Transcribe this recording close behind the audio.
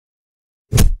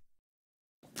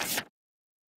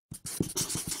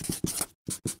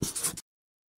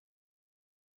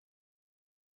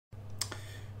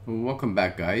Welcome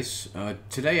back, guys.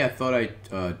 Today I thought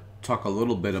I'd talk a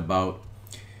little bit about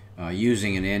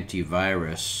using an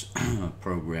antivirus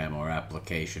program or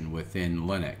application within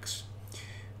Linux.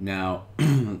 Now,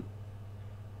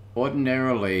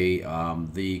 ordinarily,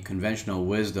 the conventional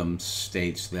wisdom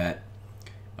states that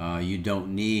you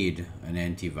don't need an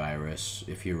antivirus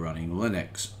if you're running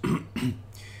Linux.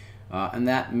 And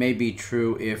that may be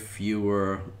true if you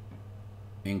were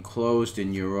enclosed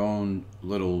in your own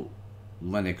little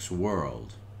Linux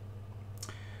world.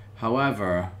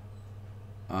 However,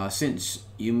 since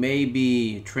you may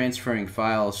be transferring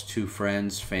files to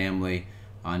friends, family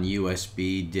on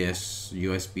USB disks,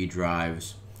 USB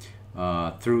drives,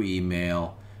 through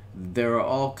email, there are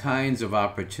all kinds of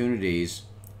opportunities.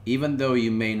 Even though you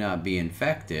may not be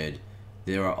infected,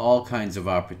 there are all kinds of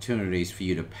opportunities for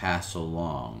you to pass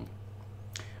along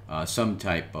some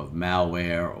type of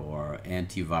malware or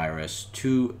antivirus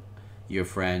to your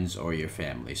friends or your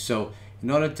family. So in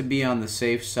order to be on the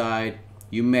safe side,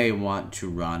 you may want to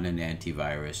run an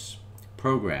antivirus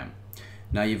program.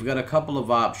 Now you've got a couple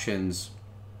of options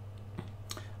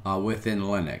within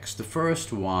Linux. The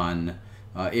first one,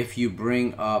 if you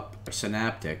bring up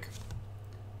Synaptic,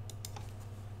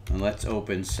 and let's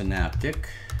open Synaptic.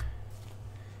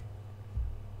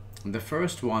 The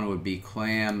first one would be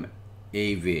Clam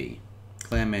AV,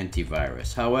 Clam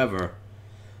Antivirus. However,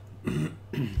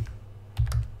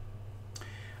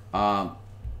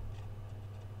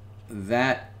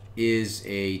 that is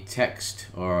a text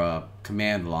or a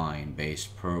command line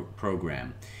based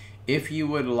program. If you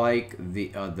would like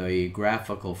the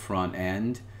graphical front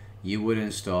end, you would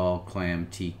install Clam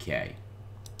TK.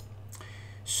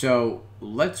 So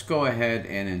let's go ahead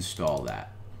and install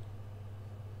that.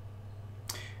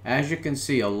 As you can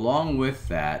see, along with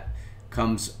that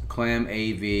comes Clam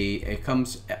AV. It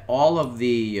comes all of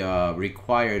the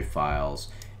required files,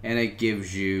 and it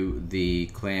gives you the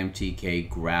Clam TK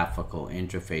graphical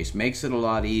interface. Makes it a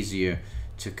lot easier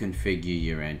to configure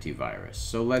your antivirus.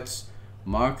 So let's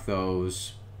mark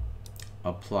those,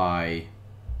 apply,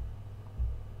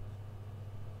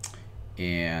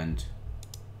 and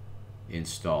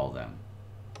install them.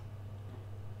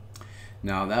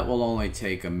 Now that will only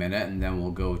take a minute, and then we'll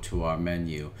go to our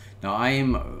menu. Now I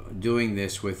am doing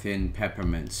this within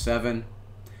Peppermint 7.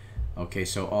 Okay,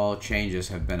 so all changes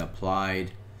have been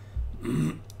applied.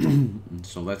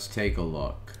 So let's take a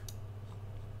look.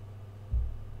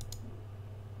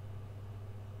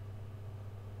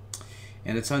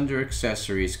 And it's under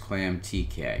Accessories, Clam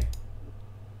TK.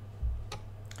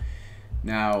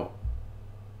 Now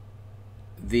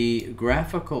the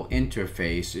graphical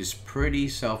interface is pretty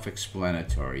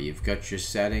self-explanatory. You've got your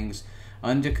settings.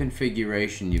 Under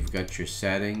configuration, you've got your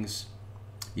settings.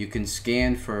 You can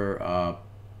scan for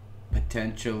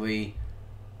potentially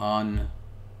unwanted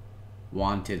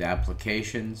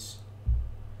applications.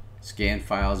 Scan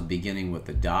files beginning with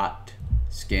a dot.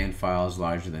 Scan files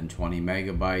larger than 20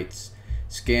 megabytes.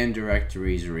 Scan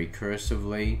directories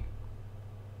recursively.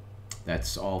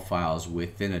 That's all files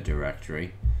within a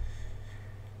directory.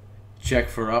 Check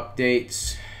for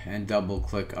updates and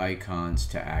double-click icons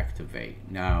to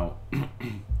activate. Now,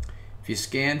 if you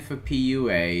scan for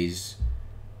PUAs,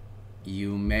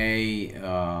 you may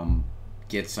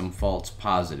get some false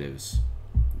positives.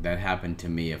 That happened to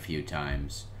me a few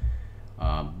times.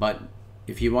 But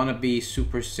if you want to be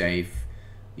super safe,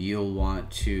 you'll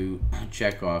want to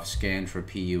check off scan for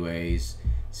PUAs,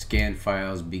 scan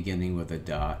files beginning with a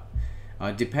dot.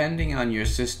 Depending on your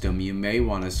system, you may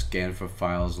want to scan for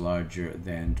files larger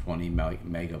than 20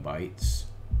 megabytes.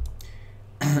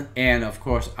 And of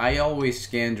course, I always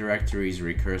scan directories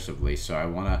recursively, so I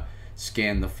want to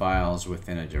scan the files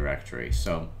within a directory.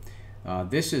 So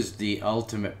this is the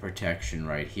ultimate protection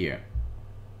right here.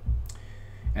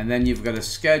 And then you've got a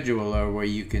scheduler where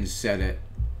you can set it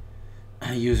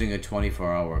using a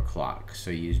 24-hour clock.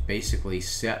 So you basically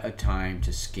set a time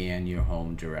to scan your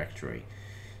home directory.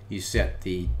 You set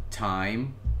the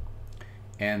time,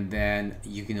 and then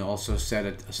you can also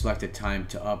select a time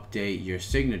to update your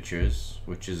signatures,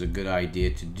 which is a good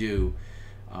idea to do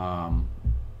on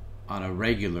a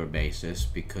regular basis,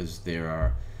 because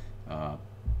there are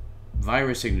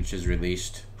virus signatures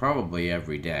released probably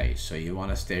every day, so you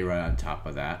want to stay right on top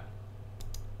of that.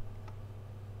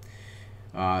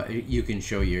 You can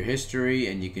show your history,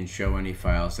 and you can show any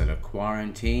files that are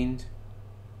quarantined.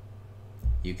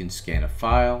 You can scan a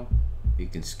file, you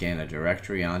can scan a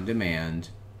directory on demand,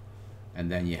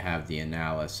 and then you have the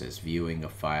analysis, viewing a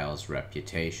file's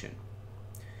reputation.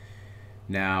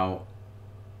 Now,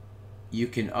 you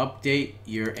can update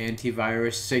your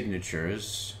antivirus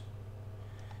signatures.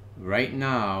 Right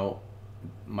now,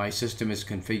 my system is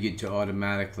configured to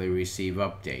automatically receive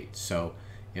updates, so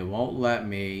it won't let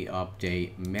me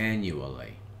update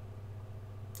manually.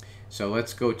 So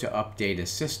let's go to Update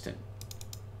Assistant.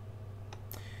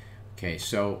 Okay,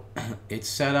 so it's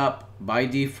set up by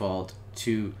default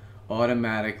to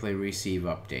automatically receive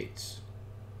updates.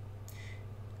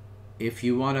 If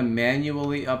you want to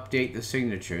manually update the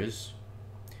signatures,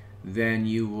 then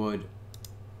you would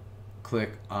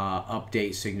click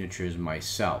Update Signatures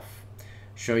Myself.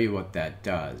 Show you what that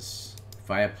does. If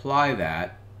I apply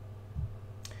that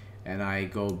and I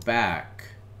go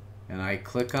back and I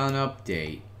click on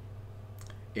Update,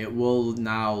 it will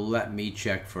now let me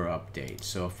check for updates.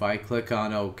 So if I click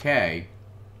on OK,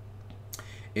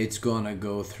 it's going to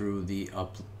go through the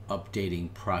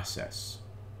updating process.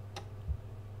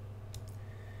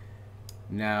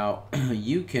 Now,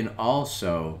 you can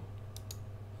also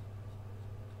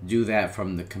do that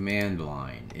from the command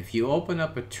line. If you open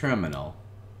up a terminal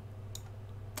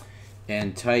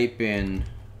and type in,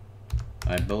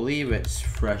 I believe it's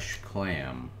fresh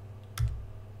clam,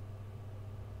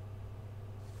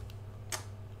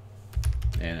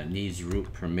 and it needs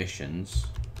root permissions.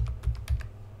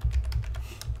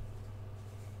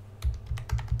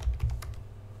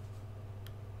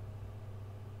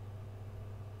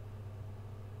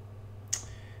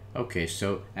 Okay,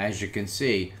 so as you can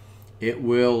see, it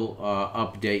will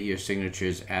update your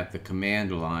signatures at the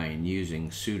command line using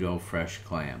sudo fresh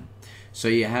clam. So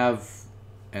you have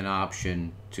an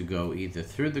option to go either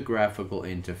through the graphical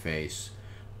interface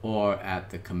or at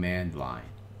the command line.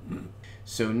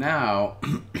 So now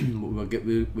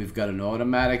we've got an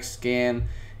automatic scan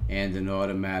and an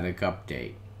automatic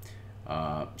update.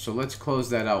 So let's close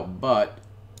that out, but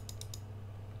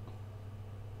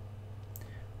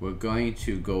we're going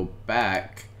to go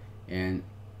back, and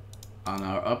on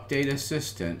our Update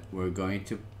Assistant, we're going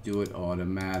to do it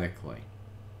automatically.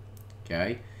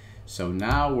 Okay, so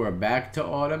now we're back to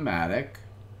automatic,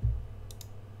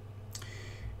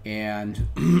 and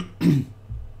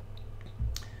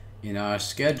in our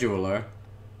scheduler,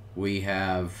 we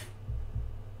have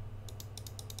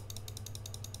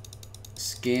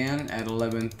scan at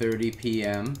 11:30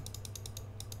 p.m.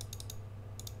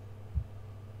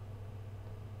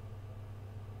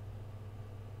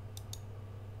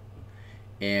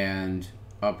 and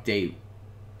update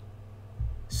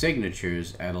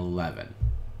signatures at 11.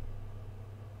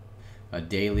 A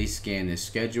daily scan is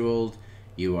scheduled.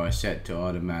 You are set to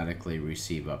automatically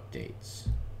receive updates.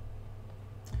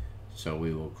 So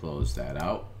we will close that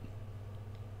out.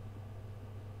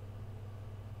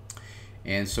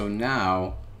 And so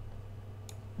now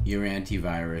your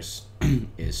antivirus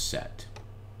is set.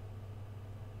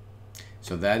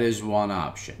 So that is one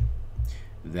option.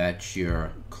 That's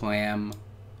your Clam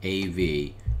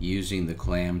AV using the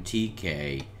Clam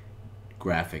TK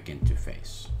graphic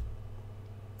interface.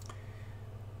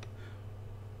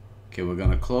 Okay, we're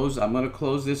gonna close. I'm gonna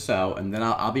close this out, and then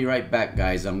I'll be right back,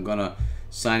 guys. I'm gonna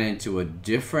sign into a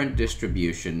different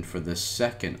distribution for the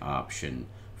second option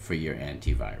for your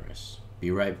antivirus.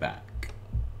 Be right back.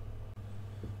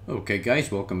 Okay,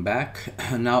 guys, welcome back.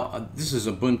 Now this is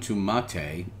Ubuntu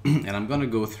Mate, and I'm gonna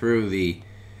go through the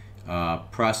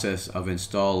process of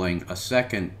installing a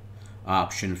second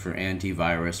option for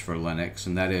antivirus for Linux,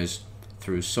 and that is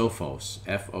through Sophos,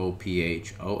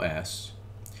 F-O-P-H-O-S.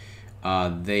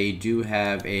 They do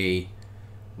have a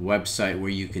website where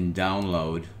you can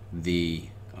download the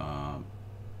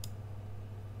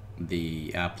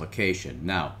application.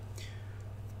 Now,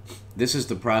 this is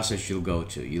the process you'll go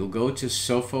to. You'll go to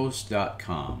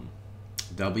sophos.com,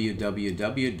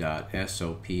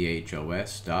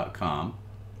 www.sophos.com.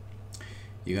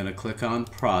 You're going to click on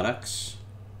Products.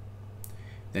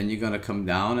 Then you're going to come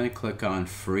down and click on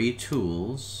Free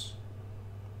Tools.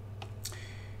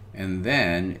 And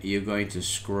then you're going to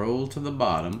scroll to the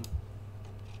bottom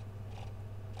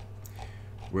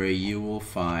where you will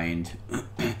find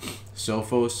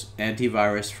Sophos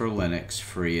Antivirus for Linux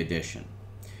Free Edition.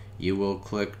 You will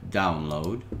click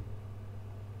Download.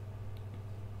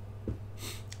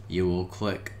 You will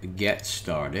click Get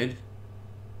Started.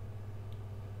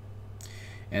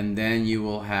 And then you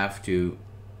will have to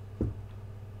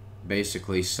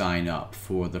basically sign up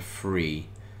for the free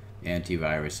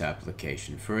antivirus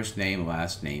application. First name,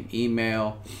 last name,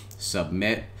 email,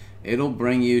 submit. It'll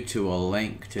bring you to a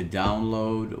link to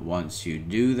download. Once you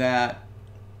do that,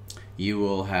 you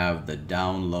will have the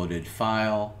downloaded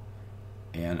file,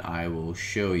 and I will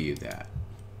show you that.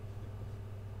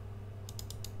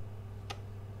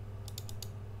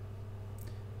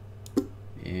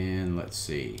 And let's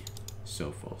see,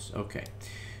 Sophos. Okay,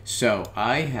 so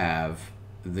I have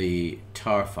the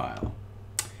tar file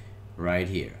right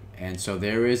here. And so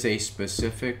there is a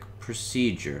specific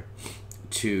procedure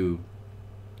to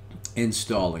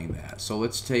installing that. So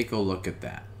let's take a look at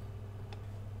that.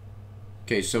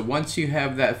 Okay, so once you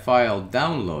have that file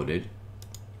downloaded,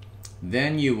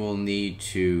 then you will need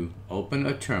to open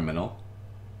a terminal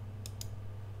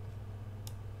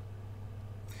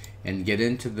and get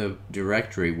into the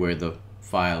directory where the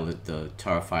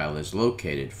tar file is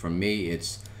located. For me,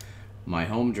 it's my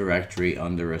home directory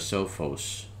under a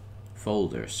Sophos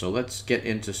folder. So let's get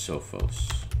into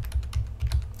Sophos.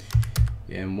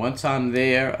 And once I'm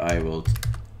there, I will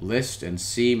list and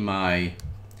see my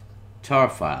tar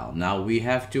file. Now we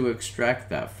have to extract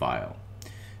that file.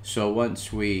 So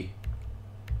once we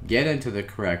get into the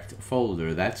correct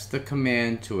folder, that's the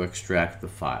command to extract the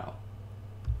file.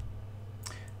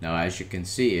 Now as you can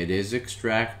see, it is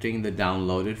extracting the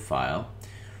downloaded file.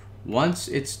 Once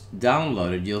it's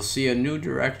downloaded, you'll see a new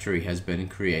directory has been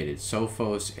created,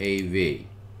 Sophos AV.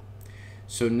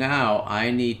 So now I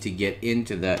need to get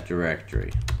into that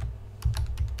directory,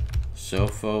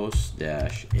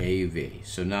 Sophos-AV.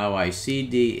 So now I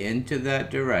cd into that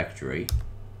directory,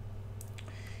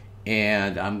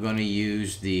 and I'm going to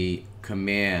use the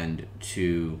command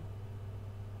to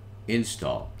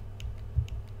install.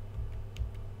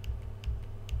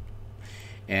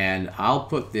 And I'll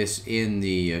put this in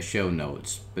the show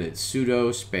notes, but it's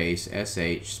sudo space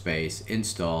sh space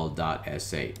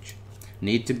install.sh.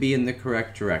 Need to be in the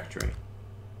correct directory.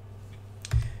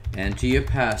 Enter your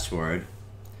password.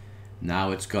 Now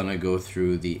it's going to go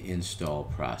through the install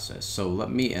process. So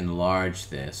let me enlarge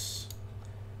this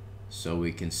so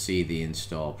we can see the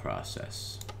install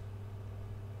process.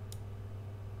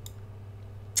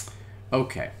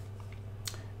 Okay.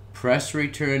 Press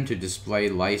return to display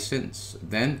license,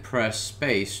 then press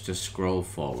space to scroll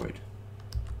forward.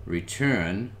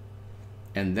 Return,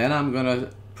 and then I'm going to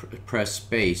press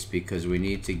space because we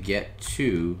need to get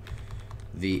to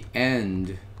the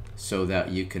end so that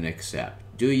you can accept.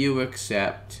 Do you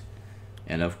accept?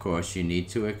 And of course you need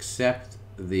to accept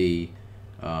the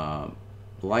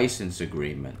license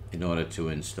agreement in order to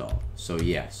install. So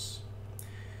yes.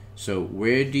 So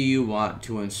where do you want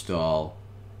to install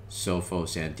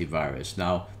Sophos Antivirus?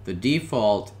 Now the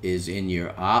default is in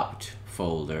your opt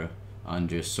folder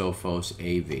under Sophos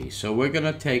AV. So we're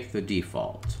going to take the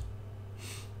default.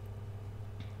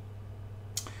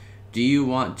 Do you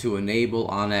want to enable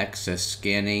on-access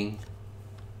scanning?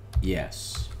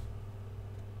 Yes.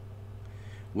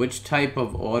 Which type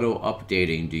of auto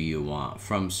updating do you want?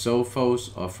 From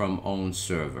Sophos or from own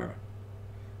server?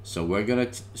 So we're going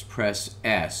to press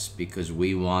S because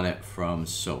we want it from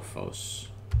Sophos.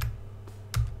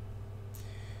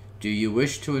 Do you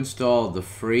wish to install the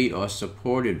free or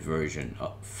supported version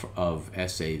of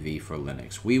SAV for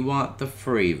Linux? We want the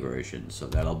free version, so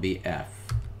that'll be F.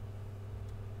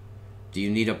 Do you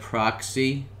need a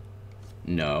proxy?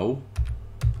 No.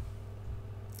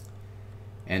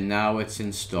 And now it's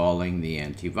installing the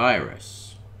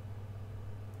antivirus.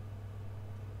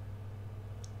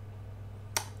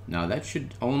 Now that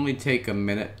should only take a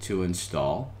minute to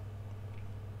install.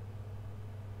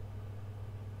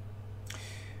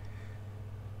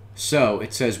 So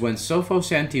it says when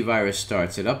Sophos Antivirus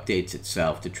starts, it updates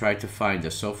itself to try to find the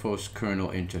Sophos kernel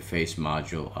interface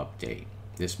module update.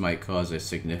 This might cause a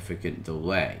significant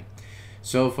delay.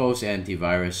 Sophos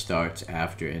Antivirus starts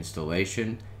after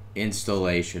installation.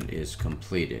 Installation is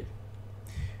completed.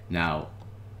 Now,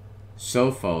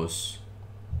 Sophos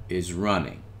is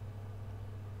running.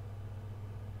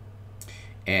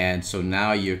 And so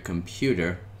now your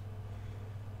computer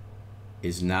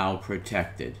is now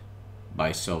protected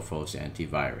by Sophos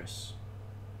Antivirus.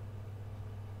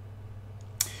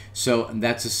 So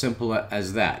that's as simple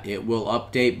as that. It will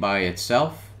update by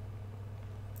itself.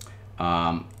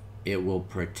 It will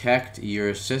protect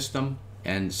your system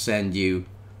and send you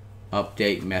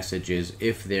update messages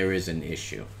if there is an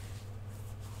issue.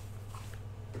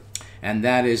 And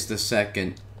that is the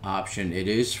second option. It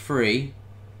is free.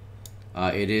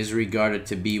 It is regarded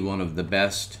to be one of the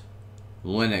best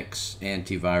Linux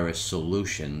antivirus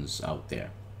solutions out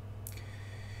there.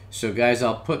 So guys,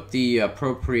 I'll put the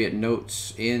appropriate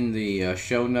notes in the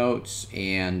show notes,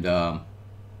 and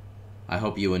I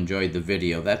hope you enjoyed the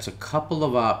video. That's a couple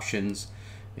of options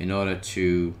in order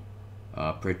to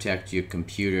protect your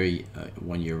computer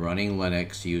when you're running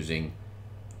Linux using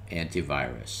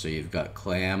antivirus. So you've got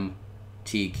Clam,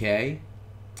 TK,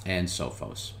 and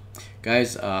Sophos.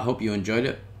 Guys, I hope you enjoyed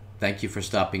it. Thank you for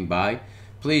stopping by.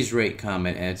 Please rate,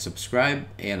 comment, and subscribe,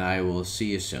 and I will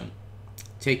see you soon.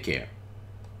 Take care.